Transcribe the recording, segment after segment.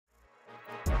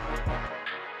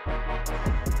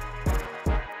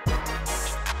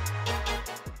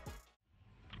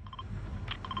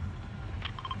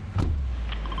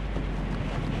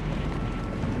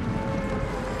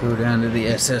go down to the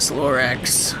SS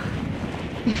Lorax.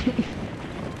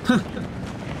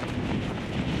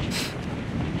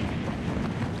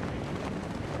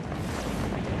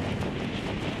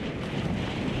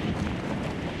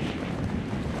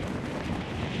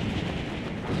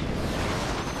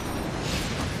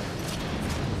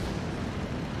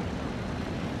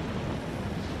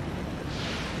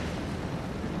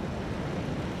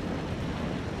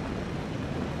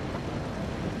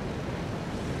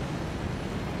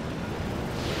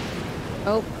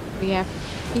 Oh, we have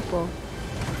people.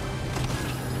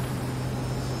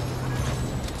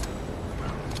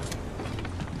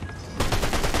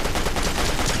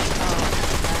 Oh,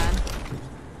 bad.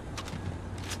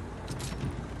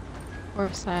 Or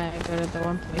if I go to the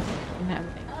one place that doesn't have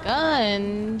any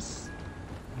guns.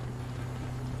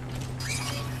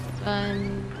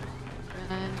 Gun.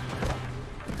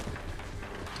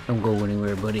 Don't go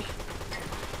anywhere, buddy.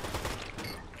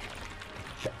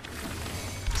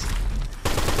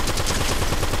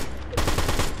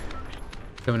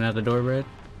 Coming out the door, Brad.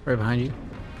 Right behind you.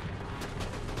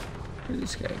 Where'd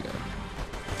this guy go?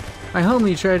 My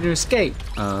homie tried to escape.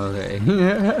 Oh, okay.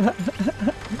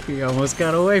 He almost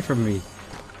got away from me.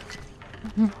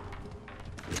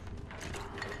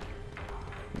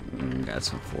 Got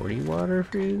some 40 water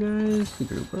for you guys.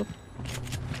 Group up.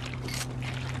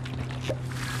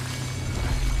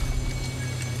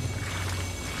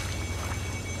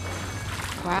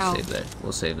 Wow. Save that.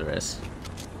 We'll save the rest.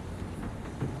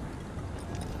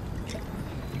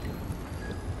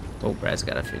 Oh, Brad's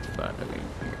got a 55. Okay.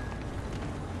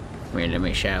 Come here, let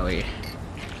me shower you.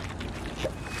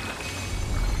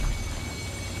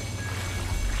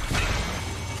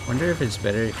 Wonder if it's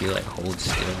better if you like hold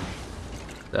still.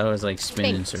 That was like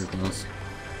spin in circles.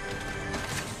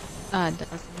 It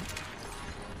doesn't.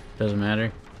 Doesn't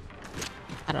matter.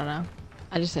 I don't know.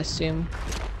 I just assume.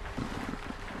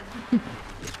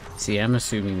 See, I'm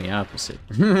assuming the opposite.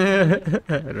 I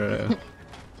don't know.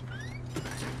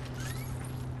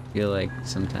 I feel like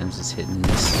sometimes it's hit and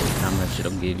miss how much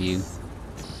it'll give you.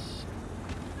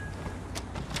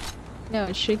 No,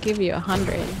 it should give you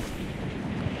 100.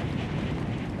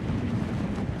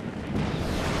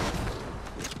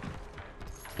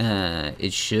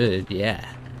 It should, yeah.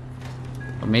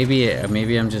 Or maybe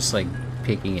I'm just like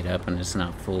picking it up and it's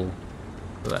not full.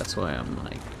 So that's why I'm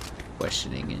like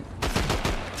questioning it.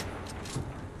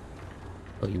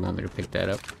 Oh, you want me to pick that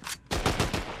up?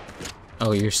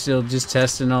 Oh, you're still just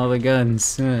testing all the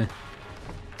guns.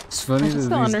 It's funny that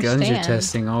these guns you're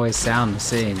testing always sound the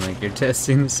same. Like you're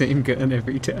testing the same gun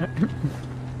every time.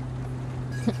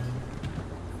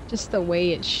 Just the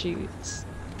way it shoots.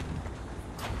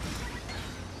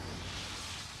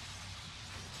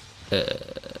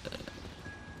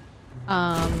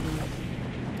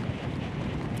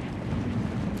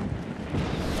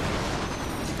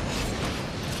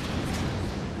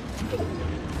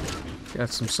 Got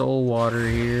some soul water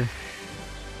here.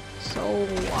 Soul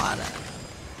water.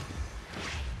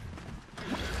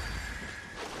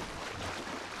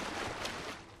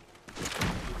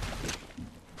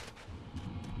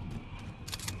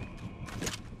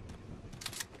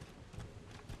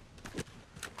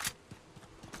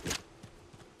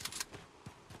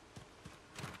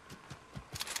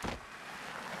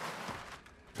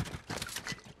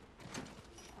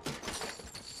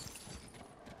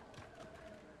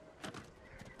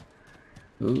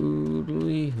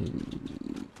 Oodly hoo.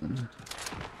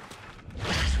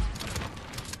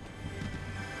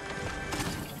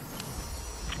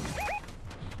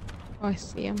 Oh, I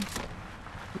see him.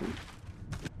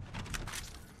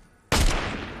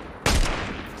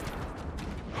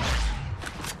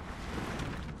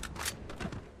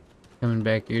 Coming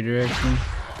back your direction.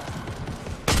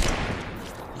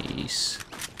 Peace.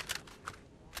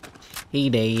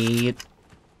 He did.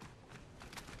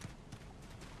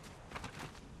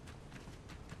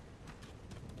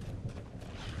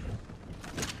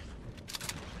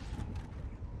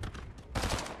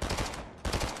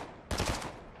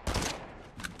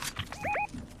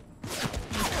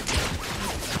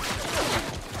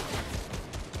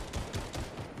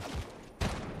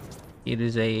 It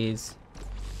is A's.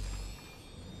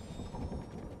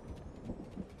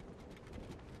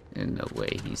 And no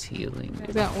way he's healing.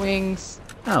 He's got wings.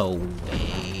 No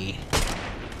way.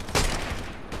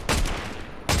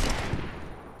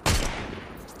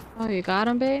 Oh, you got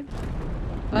him, babe?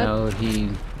 What? No, he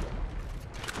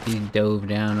dove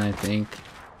down, I think.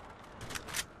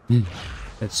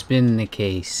 That's been the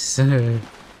case. And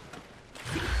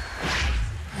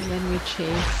then we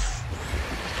chase.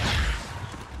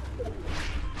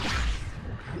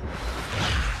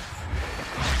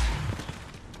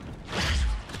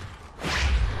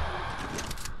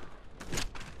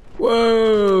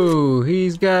 Whoa!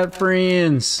 He's got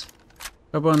friends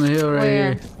up on the hill right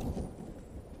Where? here.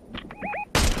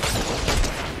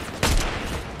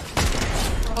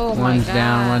 Oh my One's god.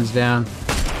 down, one's down.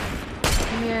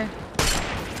 Come here.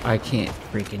 I can't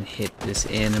freaking hit this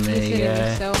anime He's hitting guy.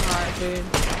 me so hard, dude.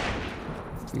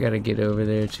 We gotta get over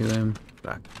there to him.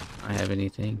 Fuck, I don't have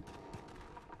anything.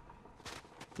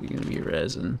 You're gonna be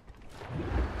resin.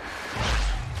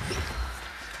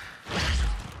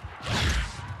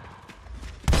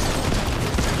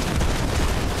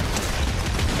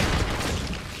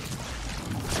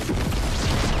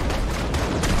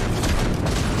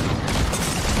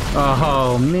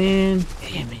 Oh man,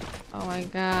 damn it. Oh my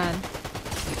god.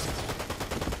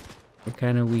 We're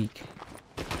kind of weak.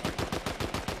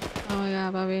 Oh my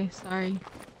god, Bobby. Sorry.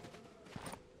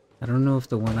 I don't know if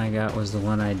the one I got was the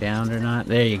one I downed or not.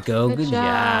 There you go. Good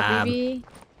job. baby.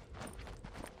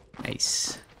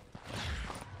 Nice.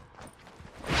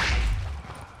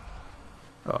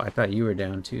 Oh, I thought you were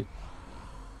down too.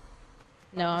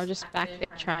 No, I'm just back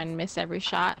there trying to miss every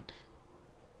shot.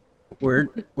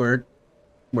 Word.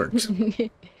 Works.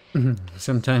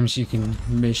 Sometimes you can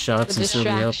miss shots The and still be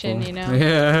helpful. distraction, you know?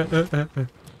 Yeah.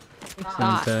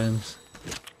 Thought. Sometimes.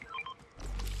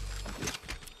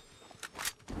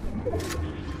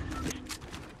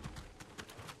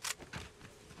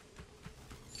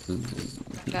 Ooh,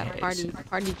 Got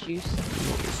party juice.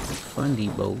 Fundy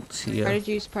bolts here. Party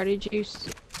juice.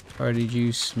 Party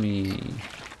juice me.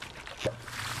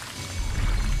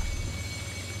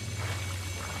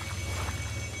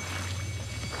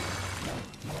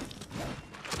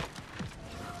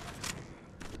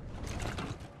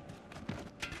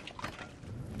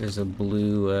 There's a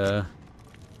blue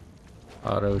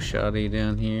auto shotty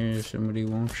down here if somebody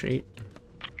wants it.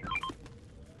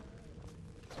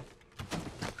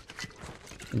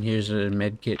 And here's a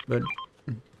med kit, bud.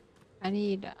 I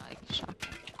need like shotgun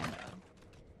ammo.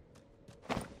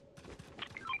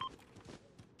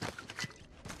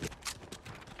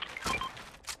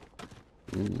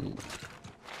 Ooh.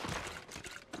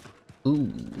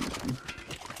 Ooh.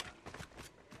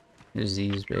 Here's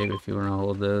these, babe, if you want to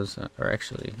hold those. Or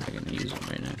actually, I'm going to use them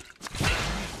right now.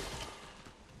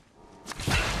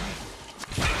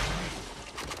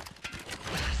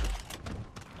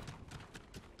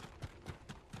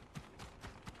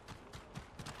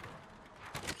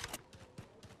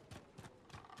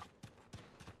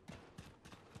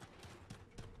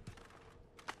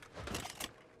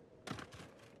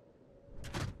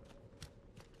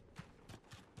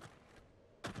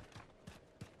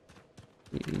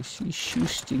 She's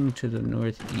shooting to the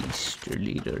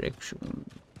northeasterly direction.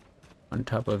 On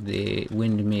top of the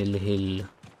windmill hill.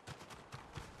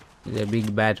 There's a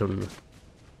big battle.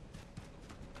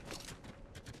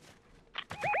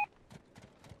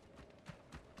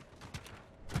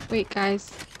 Wait,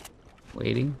 guys.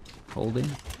 Waiting. Holding.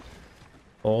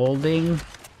 Holding.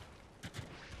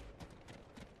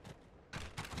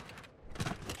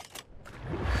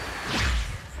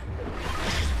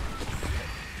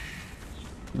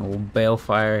 Old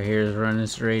Balefire here is running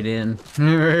straight in.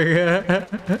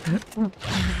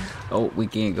 Oh, we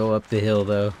can't go up the hill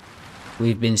though.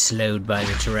 We've been slowed by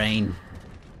the terrain.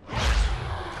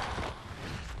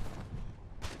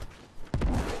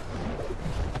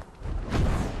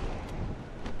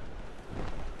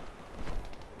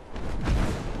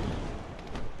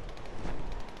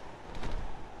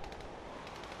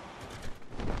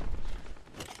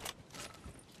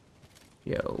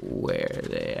 Yo, where are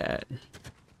they at?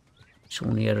 It's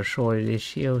on the other side of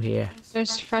this hill here.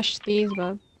 There's fresh thieves,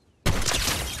 bub.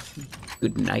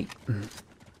 Good night.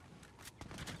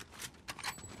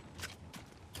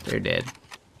 They're dead.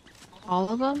 All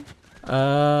of them?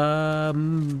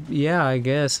 Yeah, I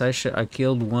guess I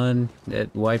killed one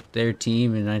that wiped their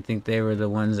team, and I think they were the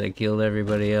ones that killed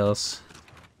everybody else.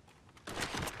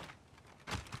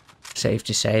 Safe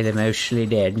to say they're mostly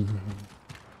dead.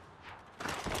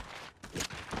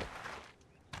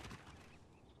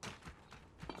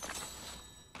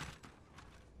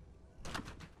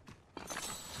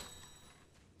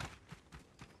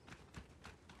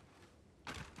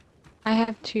 I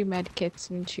have 2 med kits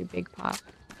and 2 big pop.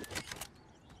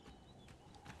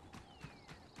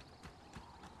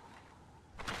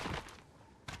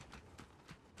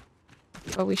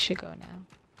 But we should go now.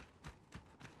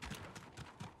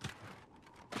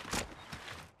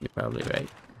 You're probably right.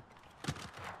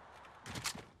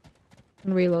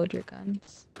 And reload your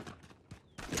guns.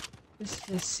 This is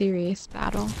a serious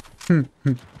battle.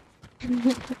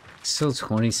 Still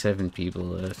 27 people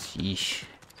left. Yeesh.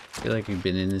 I feel like we've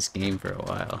been in this game for a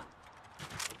while.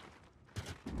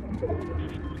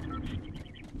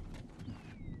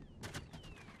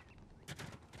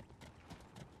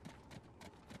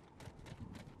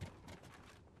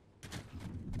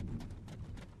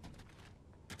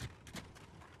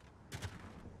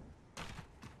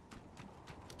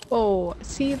 Oh,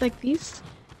 see, like these,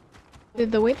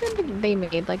 the way that they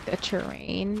made like the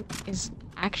terrain is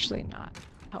actually not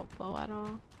helpful at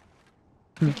all.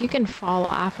 Like you can fall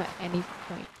off at any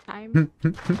point in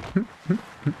time.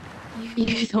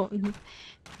 You don't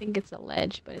think it's a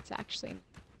ledge, but it's actually.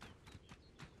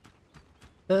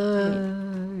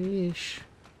 Ish.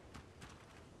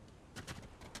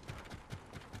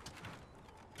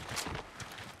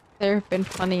 There have been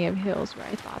plenty of hills where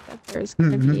I thought that there's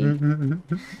gonna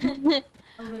be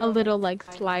a little like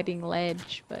sliding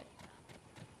ledge, but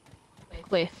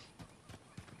cliff.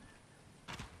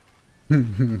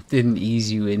 Didn't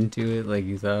ease you into it like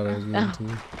you thought I was going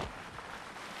to.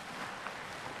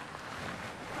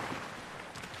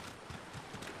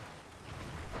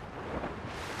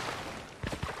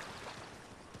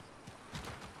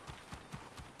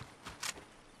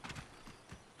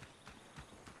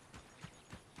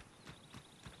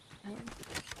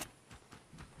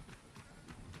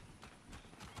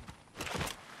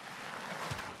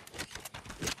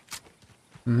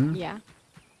 Yeah.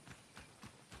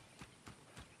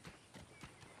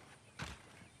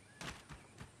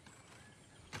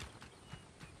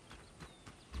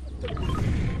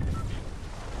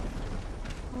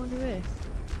 Look at this.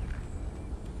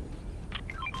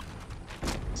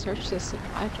 Search this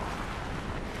supply drop.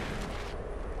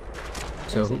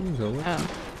 So what?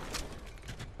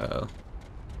 Oh. Uh-oh.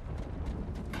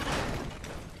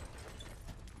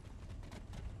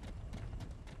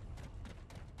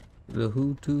 The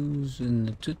Hutus and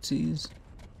the Tutsis.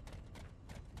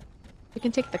 You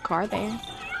can take the car there.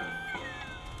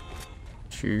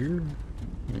 Sure.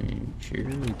 I mean, sure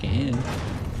we can.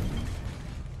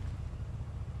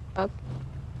 Up.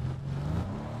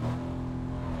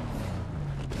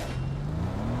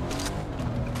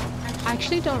 I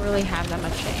actually don't really have that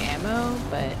much ammo,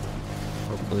 but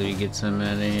Hopefully we get some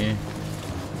out of here.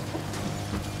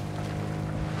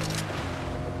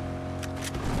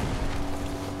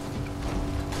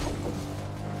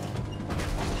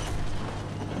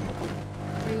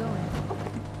 where are you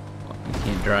going? You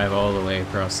can't drive all the way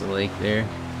across the lake there.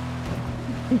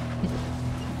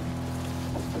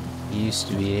 You used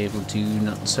to be able to,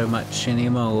 not so much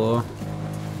anymore.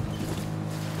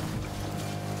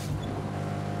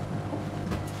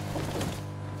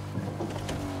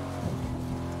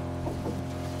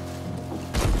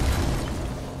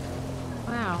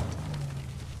 Wow.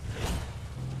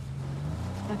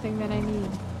 Nothing that I need.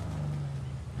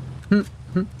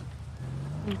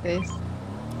 Like this.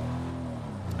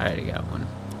 I already got one.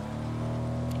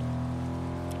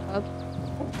 Up.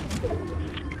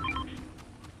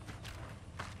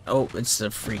 Oh, it's the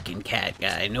freaking cat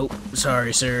guy. Nope.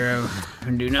 Sorry, sir. I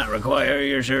do not require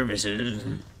your services.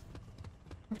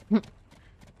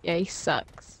 Yeah, he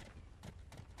sucks.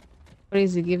 What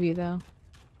does he give you though?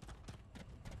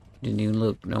 Didn't even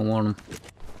look. Don't want him.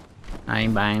 I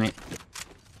ain't buying it.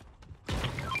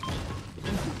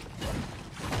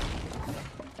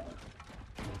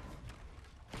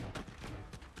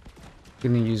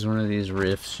 Gonna use one of these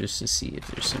rifts just to see if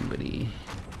there's somebody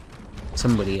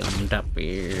on top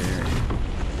here.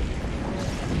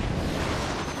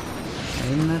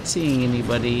 I'm not seeing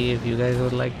anybody. If you guys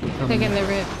would like to come, Taking the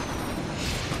rip.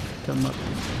 come up.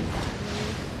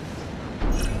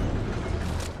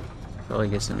 Probably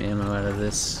get some ammo out of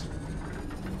this.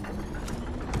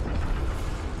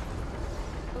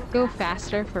 Go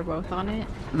faster for both on it.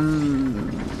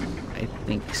 I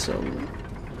think so.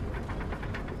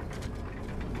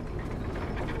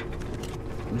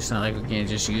 It's not like we can't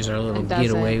just use our little It doesn't.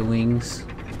 getaway wings.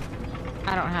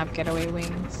 I don't have getaway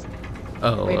wings.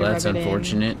 Oh, Way well, to that's rub it in.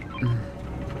 unfortunate.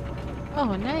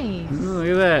 Oh, nice. Oh, look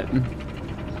at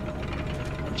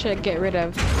that. Should I get rid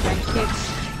of red kits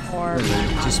or Look,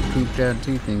 it just pooped out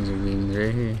two things of wings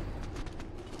right here.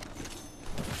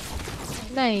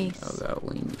 nice? Oh, got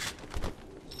wings.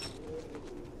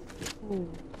 Ooh.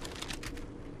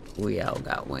 We all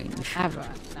got wings. I have a.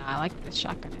 No, I like the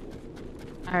shotgun.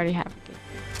 I already have a kit.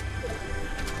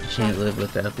 Can't live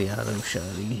without the auto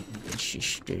shotty. It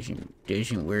just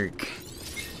doesn't work.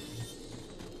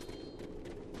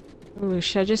 Ooh,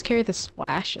 should I just carry the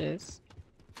splashes?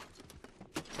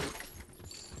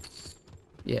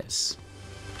 Yes.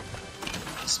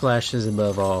 Splashes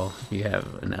above all if you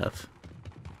have enough.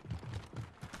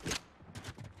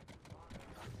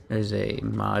 There's a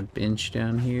mod bench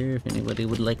down here if anybody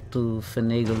would like to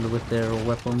finagle with their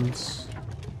weapons.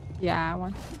 Yeah, I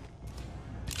want.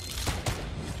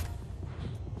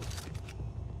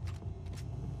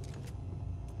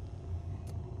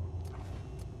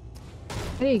 How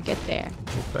do you get there?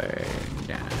 Burn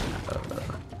down.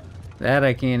 That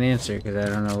I can't answer because I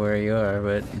don't know where you are,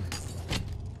 but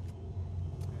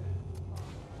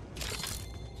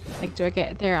Like, do I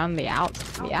get there on the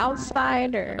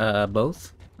outside or?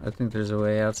 Both. I think there's a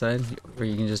way outside where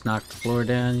you can just knock the floor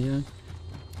down, you know?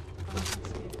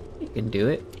 You can do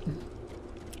it.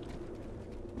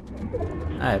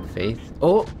 I have faith.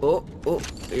 Oh, oh, oh.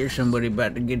 There's somebody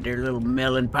about to get their little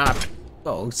melon popped.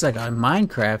 Oh, it's like on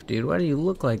Minecraft, dude. Why do you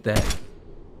look like that?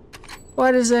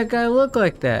 Why does that guy look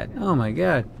like that? Oh my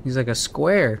god. He's like a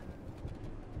square.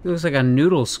 He looks like a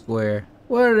noodle square.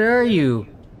 What are you?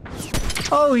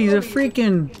 Oh, he's a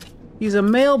freaking... He's a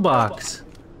mailbox.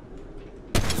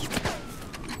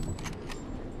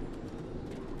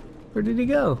 Where did he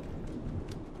go?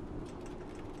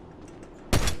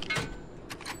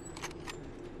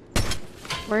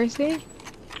 Where is he?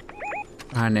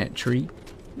 Behind that tree.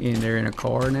 And they're in a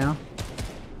car now.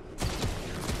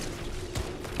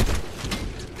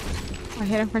 I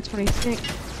hit him for 26.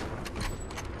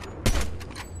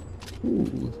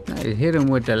 Ooh, I hit him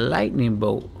with the lightning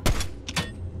bolt.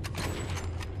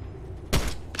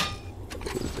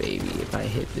 Oh, baby, if I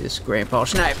hit this grandpa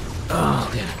snipe.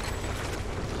 Oh, God.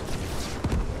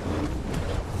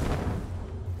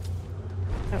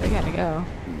 Oh, we gotta go.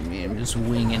 Man, I'm just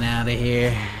winging out of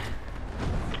here.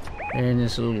 They're in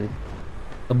this little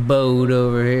abode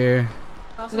over here.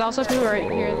 There's also people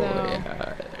right here, though.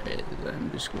 Yeah, there is.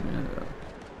 I'm just gonna...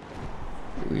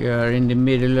 We are in the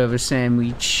middle of a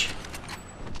sandwich.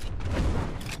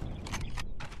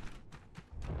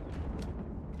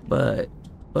 But...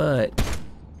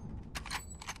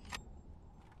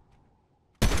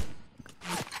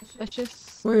 Let's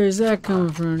just... Where is that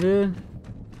coming from, dude?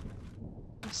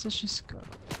 Let's just go.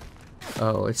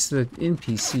 Oh, it's the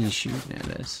NPC shooting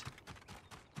at us.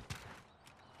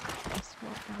 Let's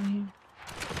walk down here.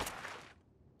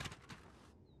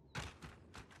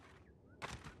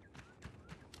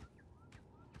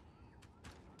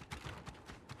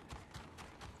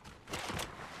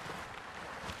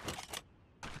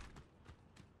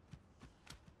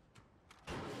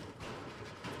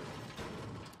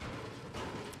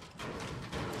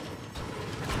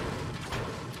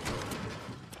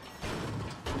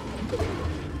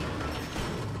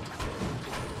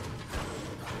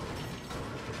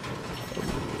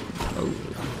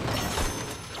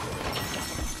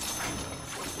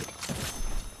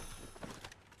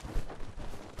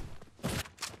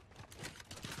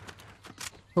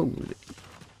 Holy.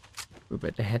 We're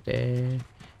about to have to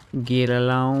get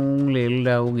along, little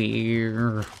doggy.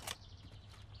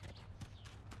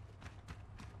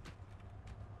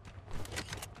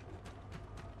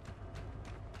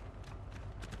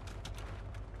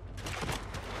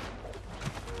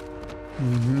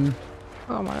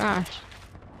 Oh my gosh.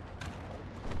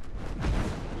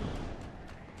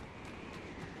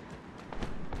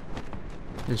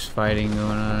 There's fighting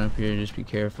going on up here, just be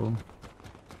careful.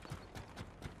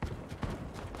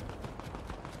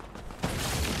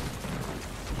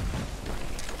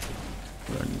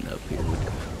 Running up here.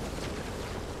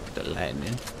 The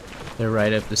lightning. They're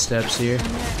right up the steps here.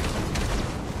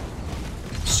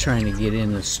 Just trying to get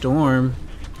in the storm.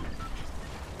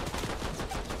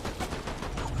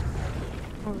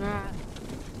 Oh god.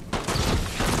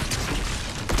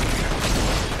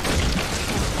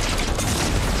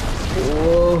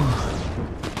 Whoa.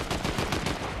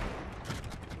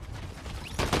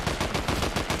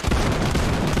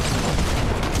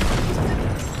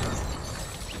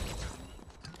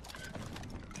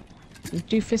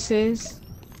 Doofuses.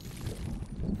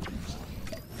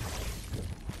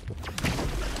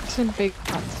 Some big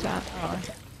pots down. Oh.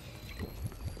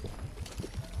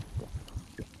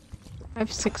 I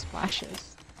have 6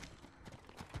 splashes.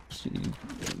 See,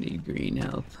 I need green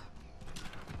health.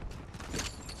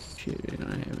 Shit, I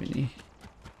don't have any.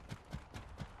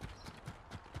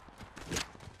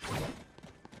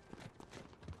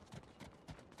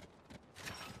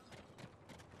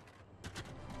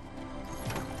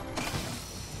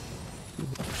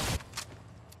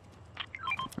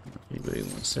 Anybody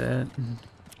wants that?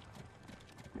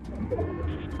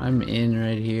 I'm in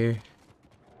right here.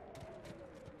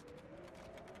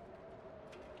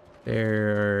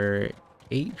 There are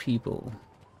 8 people.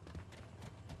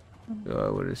 So I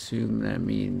would assume that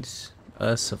means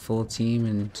us, a full team,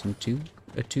 and some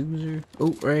a twos.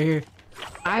 Oh, right here.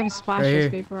 I have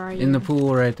splashes, babe. Where are you? In the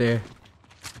pool right there.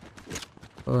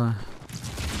 Hold on.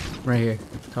 Right here.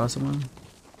 Toss him on.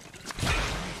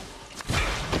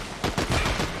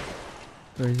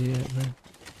 Where is he at, bro?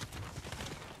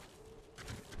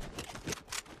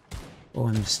 Oh,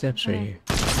 on the steps right here.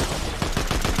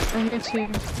 Right here too.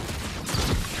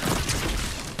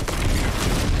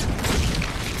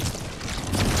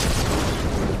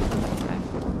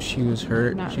 She was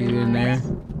hurt. Not She was in there.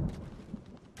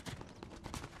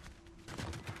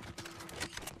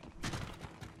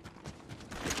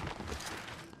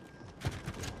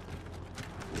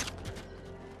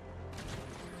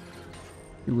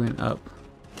 We went up.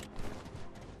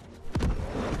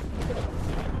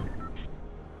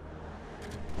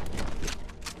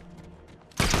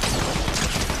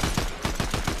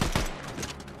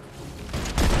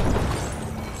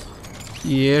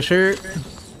 Yes, sir.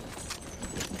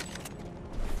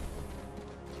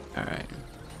 All right.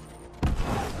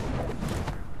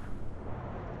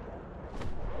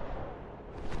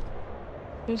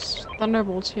 There's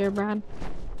thunderbolts here, Brad.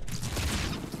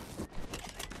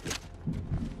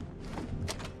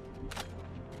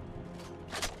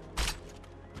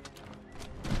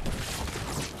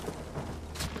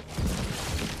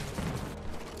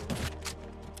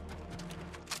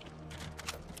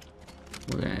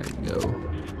 We're gonna have to go.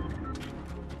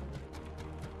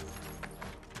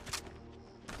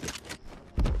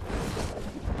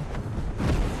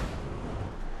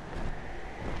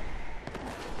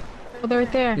 Oh, they're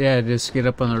right there. Yeah, just get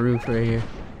up on the roof right here.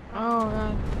 Oh,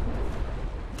 God.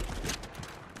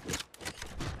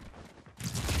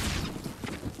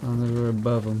 On the roof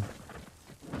above them.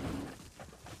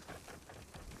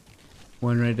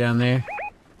 One right down there.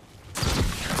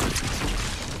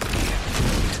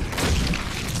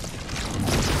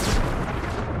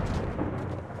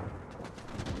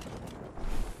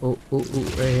 Oh, oh, oh,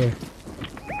 right here.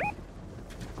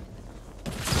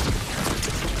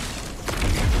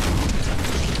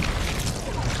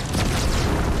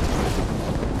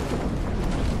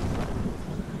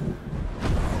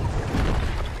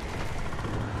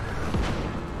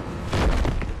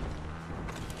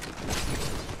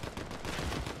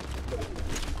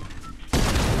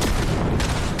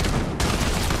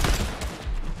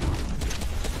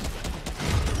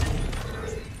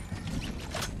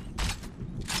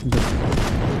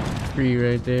 Three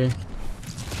right there.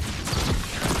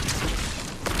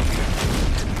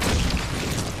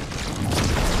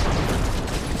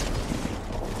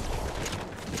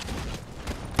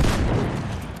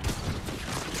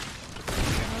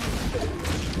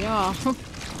 Yeah.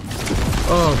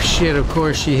 Oh shit, of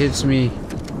course she hits me.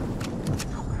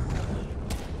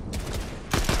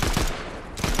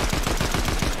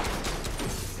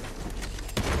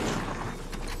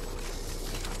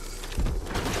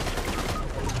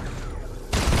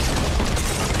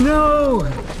 No!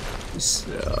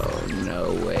 So,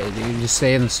 no way, dude. Just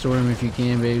stay in the storm if you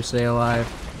can, baby. Stay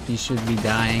alive. You should be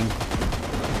dying.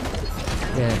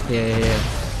 Yeah.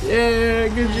 Yeah,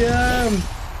 good job!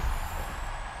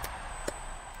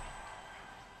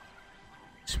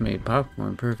 Just made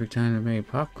popcorn. Perfect time to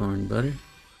make popcorn, buddy.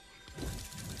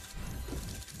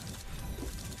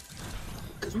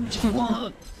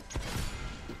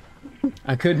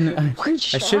 I couldn't. I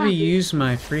should have used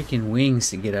my freaking wings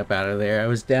to get up out of there. I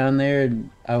was down there and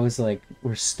I was like,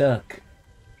 we're stuck.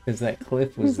 Because that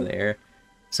cliff was there.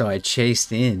 So I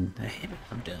chased in.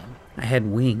 I'm done. I had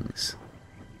wings.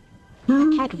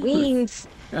 Had wings.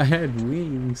 I had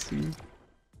wings, dude.